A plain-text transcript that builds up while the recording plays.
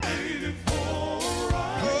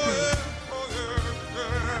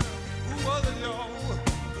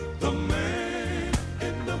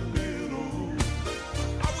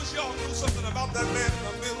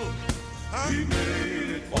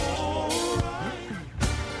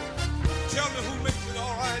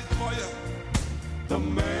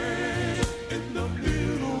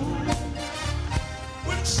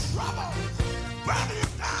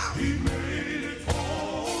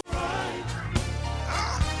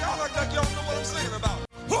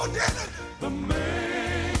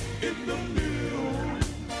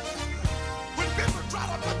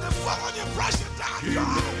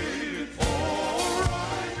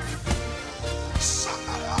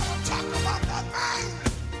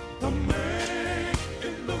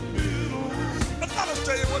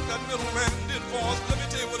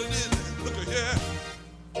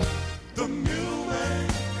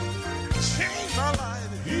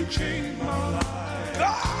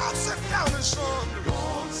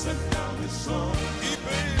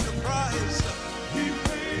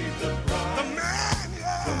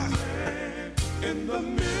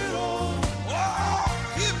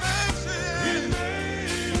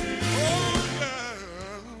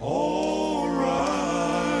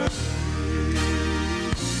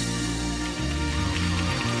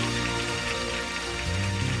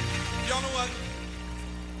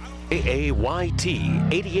KAYT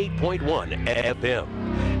 88.1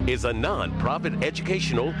 FM is a non-profit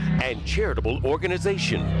educational and charitable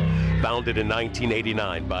organization founded in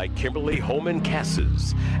 1989 by Kimberly Holman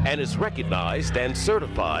Cassis and is recognized and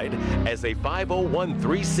certified as a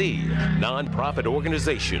 5013C nonprofit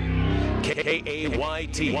organization.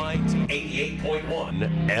 KAYT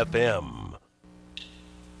 88.1 FM.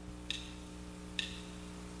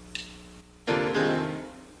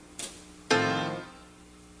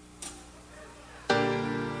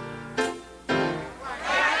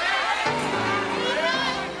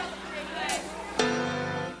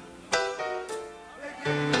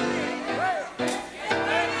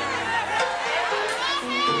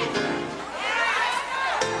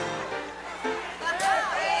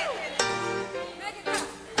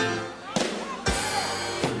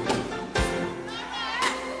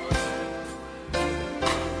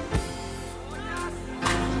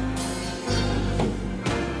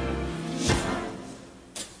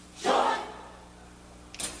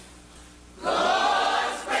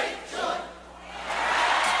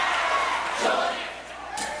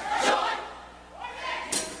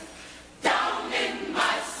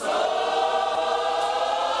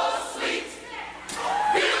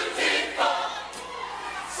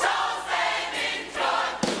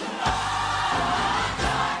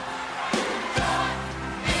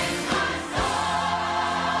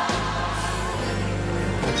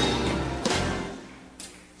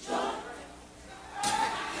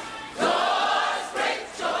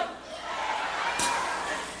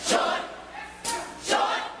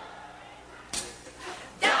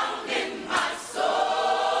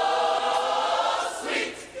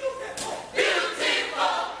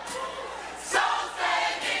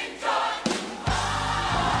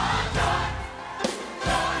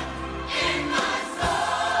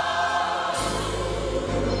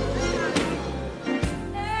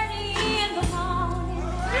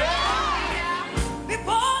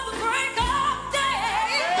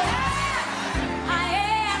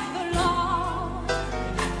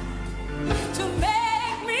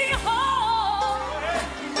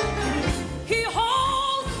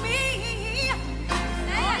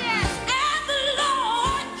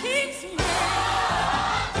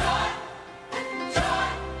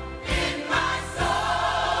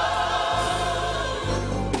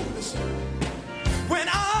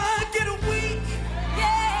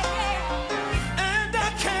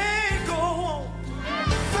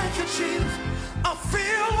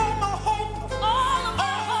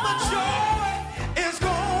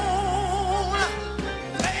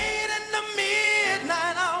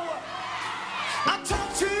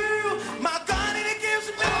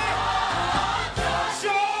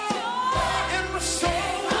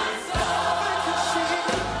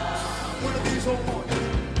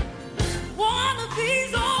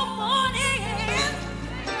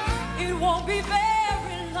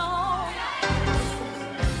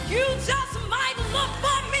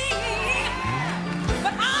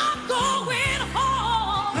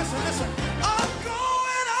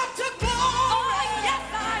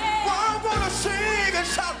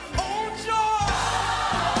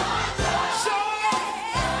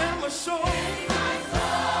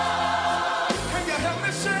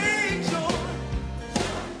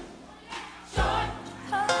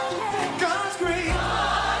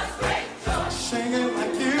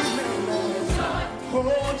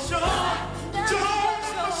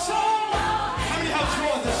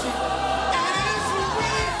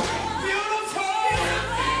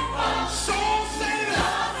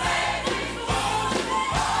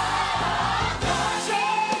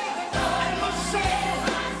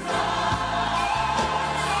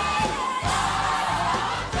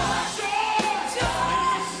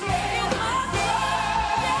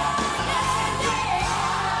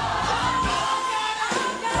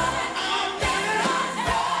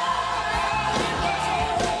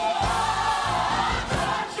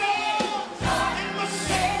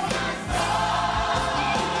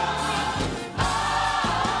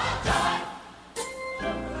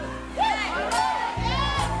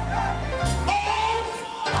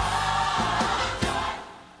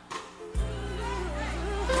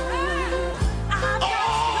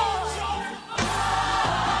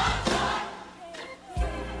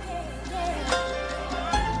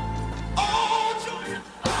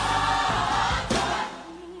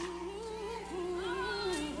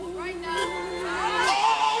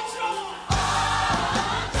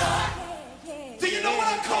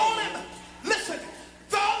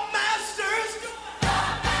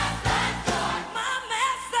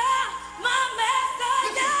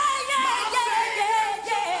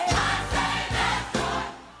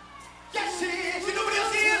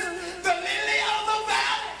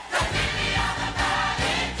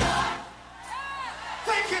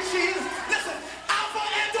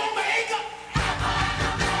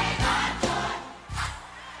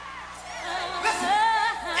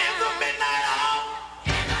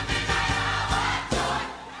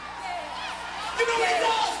 You know what he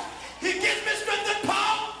does? He gives me strength and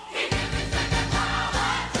power.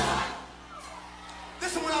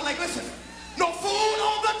 Listen what I like, listen. No food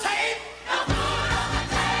on the table.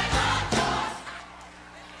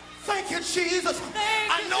 Thank you, Jesus.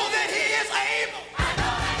 I know that he is able.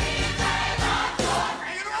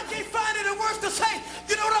 And you know, I can't find any words to say.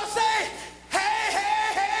 You know what I'm saying? Hey,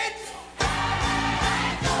 hey, hey.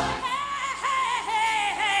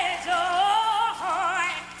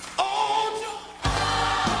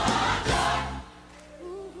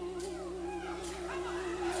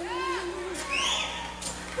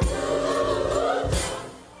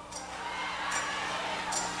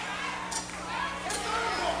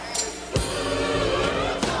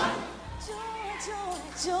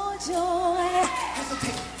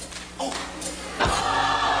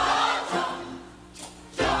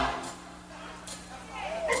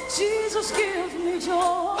 Jesus gives me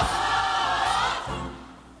joy.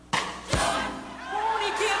 Won't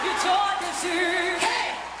he give you joy this year?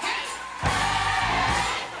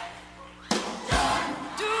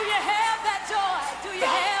 Do you have that joy? Do you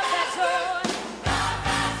have that joy?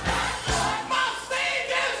 My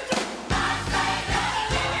Savior's joy.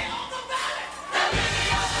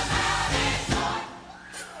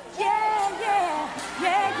 Yeah, yeah,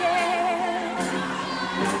 yeah, yeah.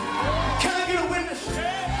 Can I get a witness?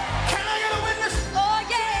 Can I get a witness? Oh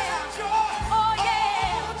yeah, Joy. oh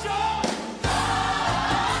yeah. Joy.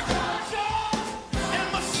 Joy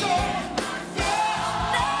in my soul.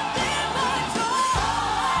 Nothing but joy.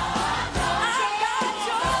 I got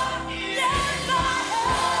joy in my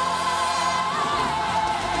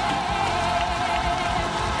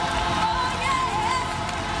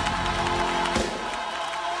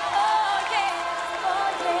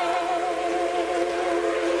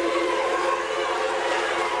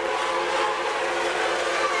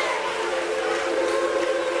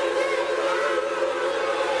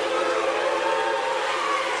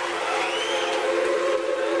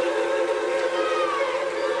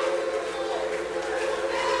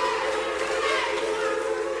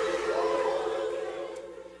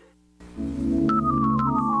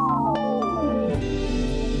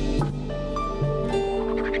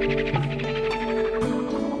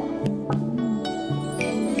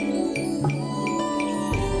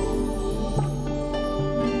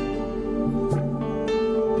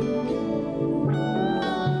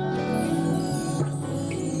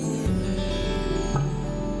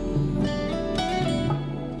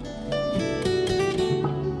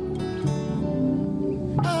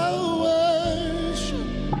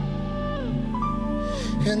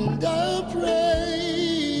And our praise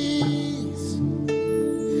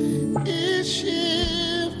is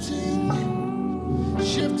shifting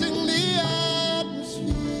the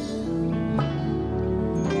atmosphere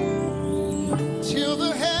till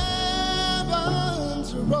the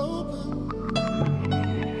heavens are open.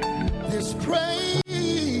 This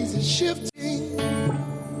praise is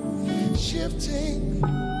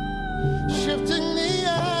shifting the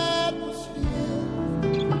atmosphere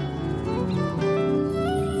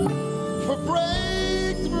for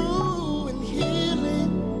breakthrough and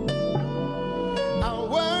healing. Our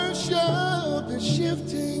worship is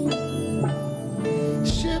shifting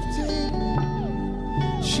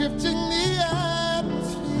the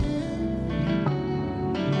atmosphere.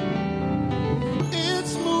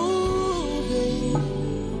 It's moving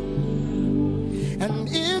and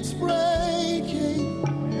it's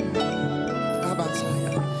breaking.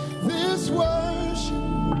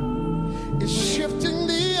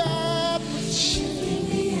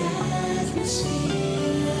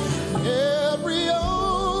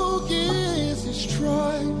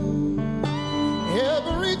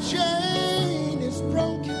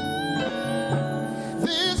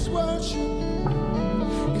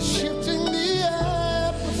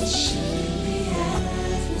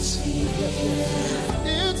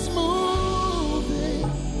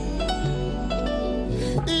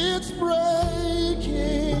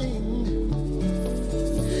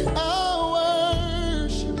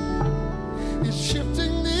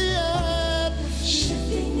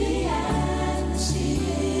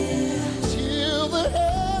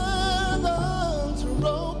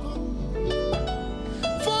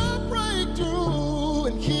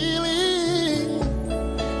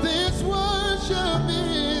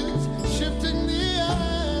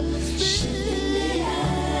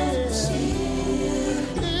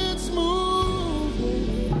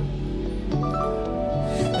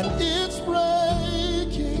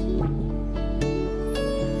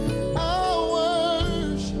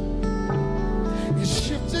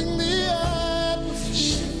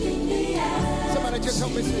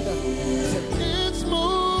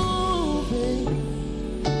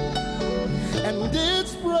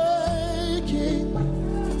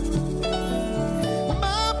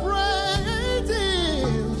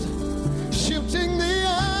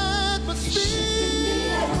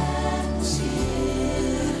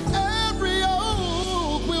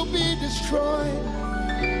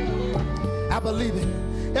 believe it.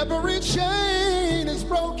 Every chain is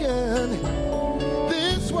broken.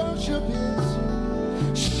 This worship is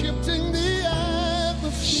shifting the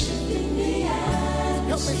atmosphere. Shifting the atmosphere.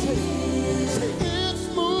 Help me say it's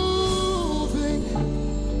moving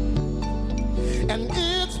and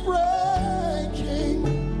it's breaking.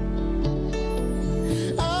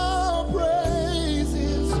 Our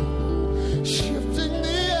praises shifting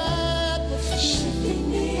the atmosphere.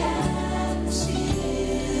 Shifting the atmosphere.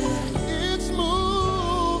 It's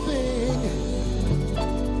moving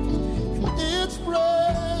and it's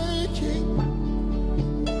breaking.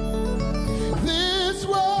 This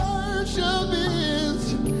worship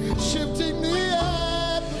is shifting the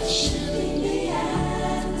atmosphere. Shifting the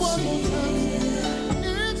atmosphere. One more time.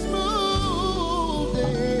 It's moving.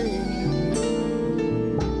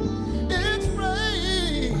 It's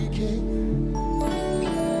breaking.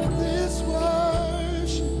 This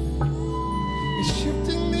worship is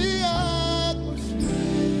shifting the atmosphere.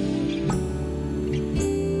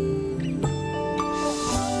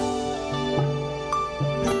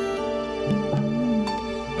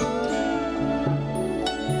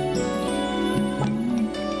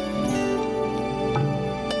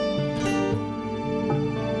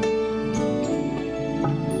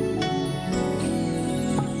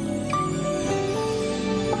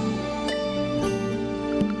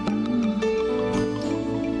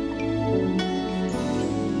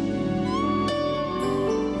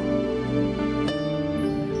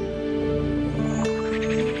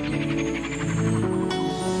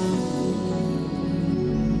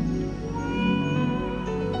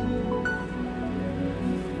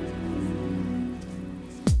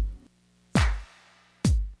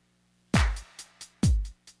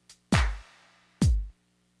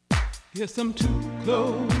 Guess I'm too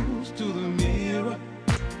close to the mirror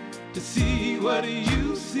to see what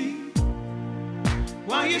you see.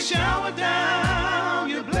 While you shower down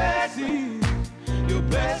your blessings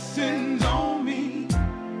on me.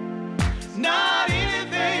 Not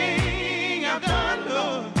anything I've done,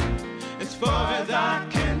 Lord, as far as I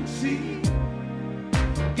can see.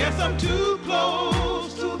 Guess I'm too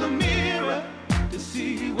close to the mirror to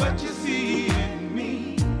see what you see in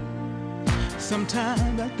me.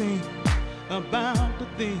 Sometimes I think about the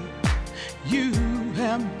thing you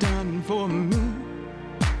have done for me.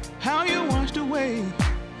 How you washed away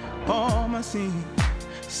all my sin,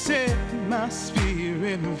 set my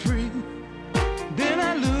spirit free. Then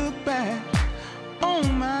I look back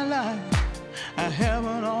on my life, I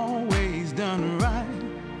haven't always done right.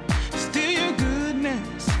 Still your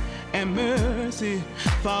goodness and mercy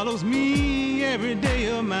follows me every day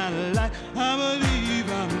of my life. I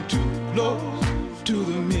believe I'm too close to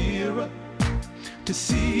the mirror to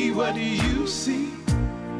see what you see.